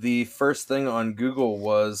 the first thing on Google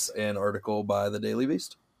was an article by the Daily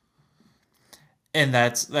Beast. And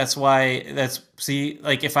that's why that's see,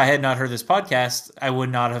 like if I had not heard this podcast, I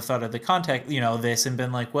would not have thought of the context, this, and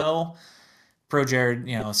been like, well,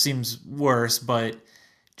 proJared, seems worse. But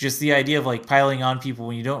just the idea of like piling on people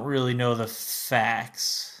when you don't really know the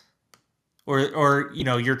facts, or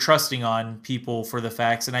you're trusting on people for the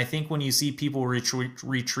facts. And I think when you see people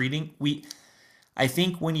retweeting, I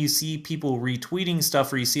think when you see people retweeting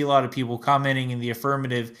stuff, or you see a lot of people commenting in the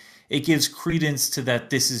affirmative, it gives credence to that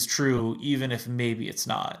this is true, even if maybe it's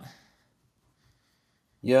not.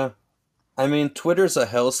 Yeah, I mean, Twitter's a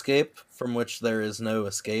hellscape from which there is no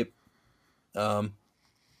escape. Um,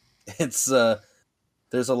 it's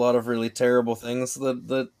there's a lot of really terrible things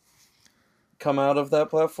that come out of that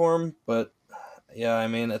platform, but yeah, I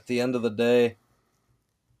mean, at the end of the day,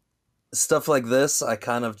 stuff like this, I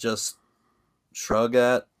kind of just shrug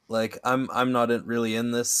at. Like, I'm not really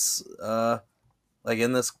in this like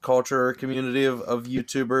in this culture or community of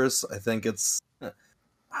YouTubers. I think it's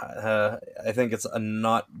a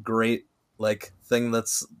not great like thing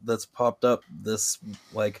that's popped up. This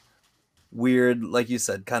like weird, like you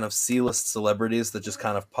said, kind of C-list celebrities that just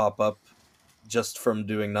kind of pop up just from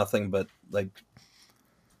doing nothing but like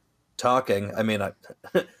talking. I mean,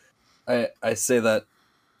 I say that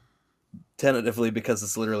tentatively because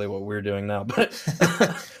it's literally what we're doing now, but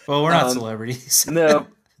Well, we're not um, celebrities. no,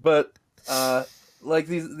 but uh, like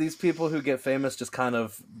these people who get famous just kind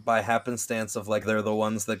of by happenstance of like they're the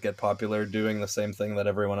ones that get popular doing the same thing that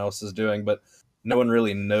everyone else is doing, but no one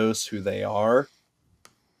really knows who they are.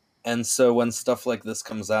 And so when stuff like this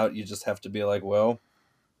comes out, you just have to be like, well,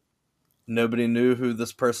 nobody knew who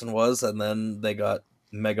this person was, and then they got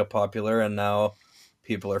mega popular, and now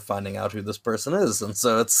people are finding out who this person is, and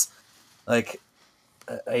so it's like,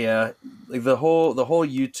 yeah, like the whole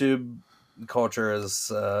YouTube culture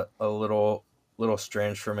is a little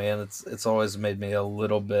strange for me, and it's always made me a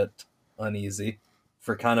little bit uneasy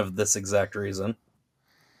for kind of this exact reason.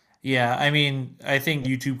 Yeah, I mean, I think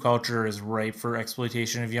YouTube culture is ripe for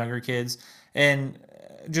exploitation of younger kids. And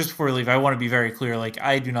just before we leave, I want to be very clear. Like,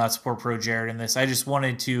 I do not support proJared in this. I just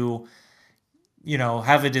wanted to,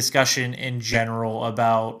 have a discussion in general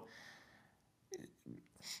about,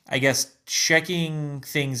 I guess, checking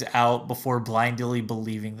things out before blindly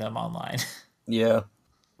believing them online, Yeah.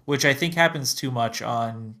 which I think happens too much for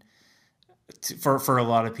a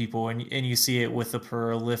lot of people, and you see it with the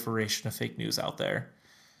proliferation of fake news out there.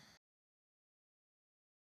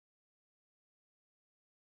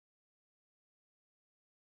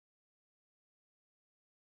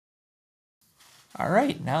 All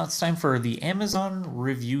right, now it's time for the Amazon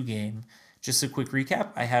review game. Just a quick recap.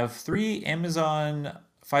 I have three Amazon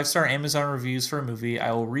 5-star Amazon reviews for a movie.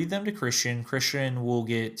 I will read them to Christian. Christian will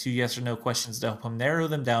get two yes or no questions to help him narrow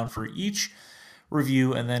them down for each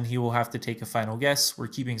review, and then he will have to take a final guess. We're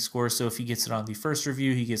keeping score, so if he gets it on the first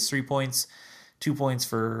review, he gets 3 points, 2 points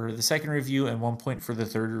for the second review, and 1 point for the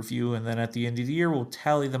third review. And then at the end of the year, we'll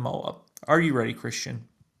tally them all up. Are you ready, Christian?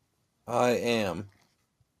 I am.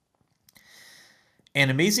 An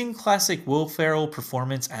amazing classic Will Ferrell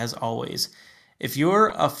performance as always. If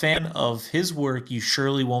you're a fan of his work, you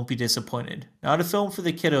surely won't be disappointed. Not a film for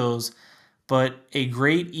the kiddos, but a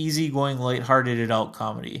great, easygoing, lighthearted adult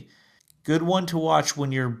comedy. Good one to watch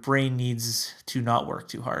when your brain needs to not work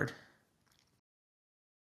too hard.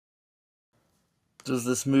 Does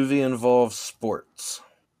this movie involve sports?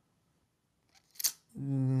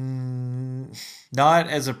 Not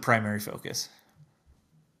as a primary focus.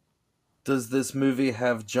 Does this movie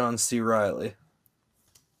have John C. Riley?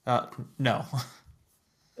 Uh, no.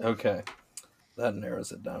 Okay, that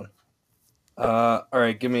narrows it down. All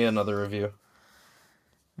right, give me another review.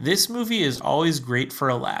 This movie is always great for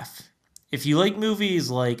a laugh. If you like movies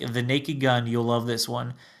like The Naked Gun, you'll love this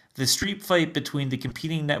one. The street fight between the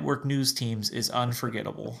competing network news teams is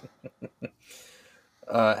unforgettable.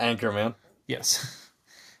 Anchorman. Yes.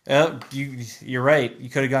 You're right. You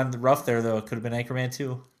could have gone rough there, though. It could have been Anchorman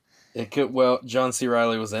too. It could. Well, John C.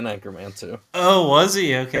 Riley was in Anchorman too. Oh, was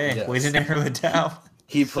he? Okay. Way to Yes, narrow it down.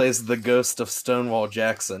 he plays the ghost of Stonewall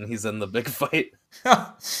Jackson. He's in the big fight.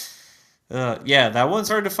 Yeah, that one's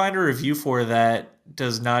hard to find a review for that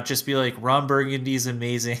does not just be like Ron Burgundy's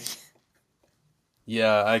amazing.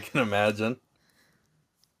 Yeah, I can imagine.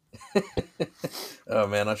 Oh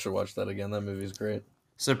man, I should watch that again. That movie's great.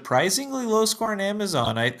 Surprisingly low score on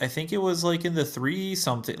Amazon. I think it was like in the three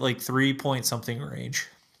something, like 3 point something range.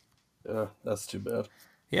 Yeah, that's too bad.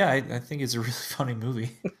 Yeah, I think it's a really funny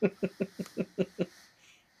movie.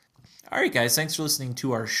 All right, guys, thanks for listening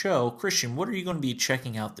to our show. Christian, what are you going to be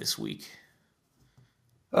checking out this week?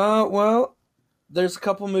 Well, there's a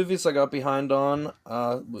couple movies I got behind on.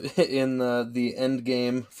 In the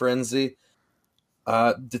Endgame frenzy.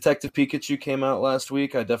 Detective Pikachu came out last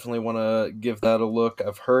week. I definitely want to give that a look.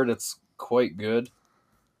 I've heard it's quite good.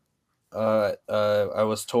 I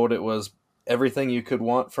was told it was everything you could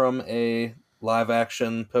want from a live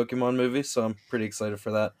action Pokemon movie, so I'm pretty excited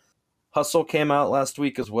for that. Hustle came out last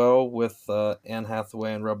week as well with Anne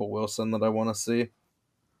Hathaway and Rebel Wilson that I want to see.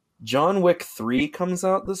 John Wick 3 comes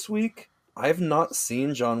out this week. I've not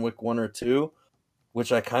seen John Wick 1 or 2,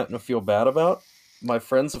 which I kind of feel bad about. My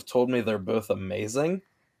friends have told me they're both amazing,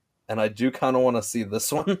 and I do kind of want to see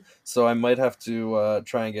this one, so I might have to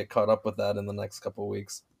try and get caught up with that in the next couple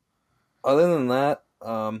weeks. Other than that,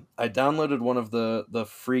 I downloaded one of the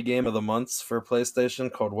free game of the months for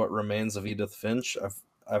PlayStation called What Remains of Edith Finch.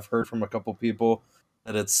 I've heard from a couple people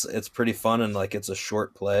that it's pretty fun and like it's a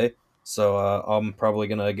short play, so I'm probably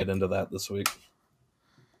gonna get into that this week.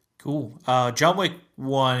 Cool. John Wick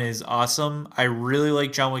 1 is awesome. I really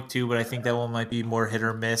like John Wick 2, but I think that one might be more hit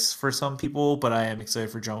or miss for some people. But I am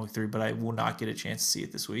excited for John Wick 3, but I will not get a chance to see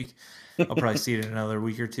it this week. I'll probably see it in another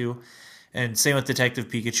week or two. And same with Detective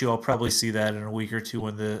Pikachu. I'll probably see that in a week or two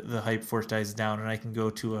when the hype force dies down and I can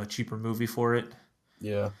go to a cheaper movie for it.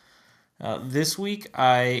 Yeah. This week,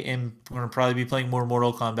 I am going to probably be playing more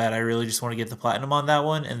Mortal Kombat. I really just want to get the platinum on that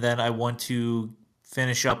one. And then I want to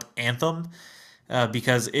finish up Anthem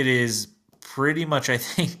because it is pretty much, I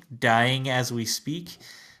think, dying as we speak.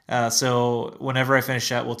 So whenever I finish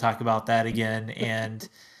that, we'll talk about that again, and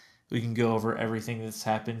we can go over everything that's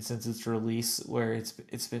happened since its release, where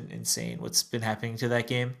it's been insane what's been happening to that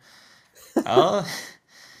game. Uh,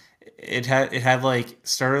 it had like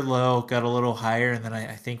started low, got a little higher, and then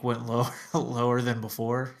I think went lower lower than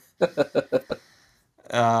before.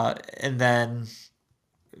 And then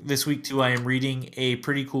this week too, I am reading a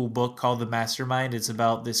pretty cool book called The Mastermind. It's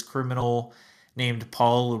about this criminal named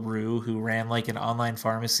Paul LaRue who ran like an online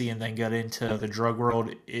pharmacy and then got into the drug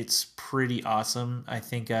world. It's pretty awesome. I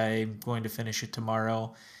think I'm going to finish it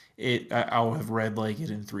tomorrow. I'll have read like it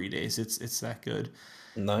in 3 days. It's that good.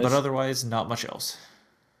 But Nice. otherwise, not much else.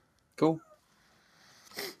 Cool.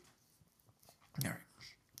 All right.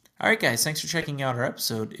 All right, guys. Thanks for checking out our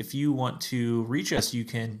episode. If you want to reach us, you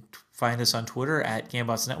can find us on Twitter at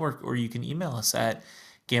Gambots Network, or you can email us at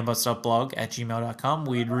gambots.blog@gmail.com.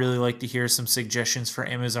 We'd really like to hear some suggestions for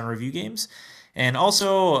Amazon review games. And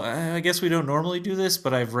also, I guess we don't normally do this,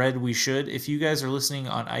 but I've read we should. If you guys are listening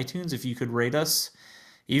on iTunes, if you could rate us,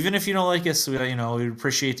 even if you don't like us, we'd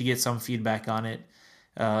appreciate to get some feedback on it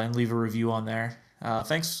and leave a review on there.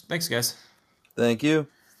 Thanks, guys. Thank you.